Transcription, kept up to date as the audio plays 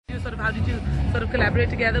sort of, how did you sort of collaborate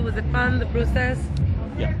together? Was it fun, the process?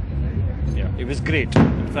 Yeah, it was great.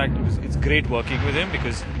 In fact, it's great working with him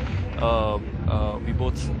because we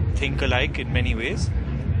both think alike in many ways,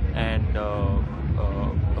 and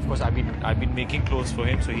of course I've been making clothes for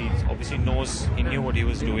him, so he obviously he knew what he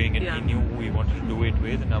was doing, and he knew who he wanted to do it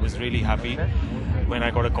with, and I was really happy when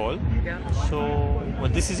I got a call. Yeah. So, well,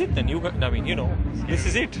 this is it. This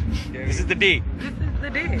is it. This is the day. This is the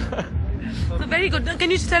day. So very good. Now, can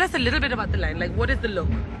you just tell us a little bit about the line? Like, what is the look?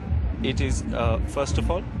 It is, first of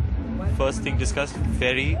all, first thing discussed,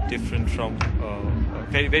 very different from,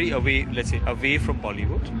 very away, let's say, away from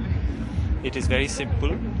Bollywood. It is very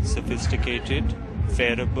simple, sophisticated,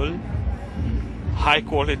 wearable, high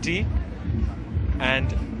quality,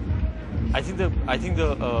 and I think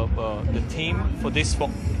the theme for this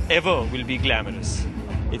forever will be glamorous.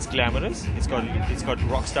 It's glamorous. It's got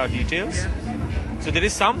rock star details. So there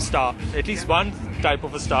is some star, at least one type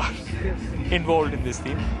of a star involved in this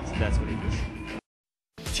theme. So that's what it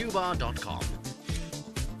is. Tuba.com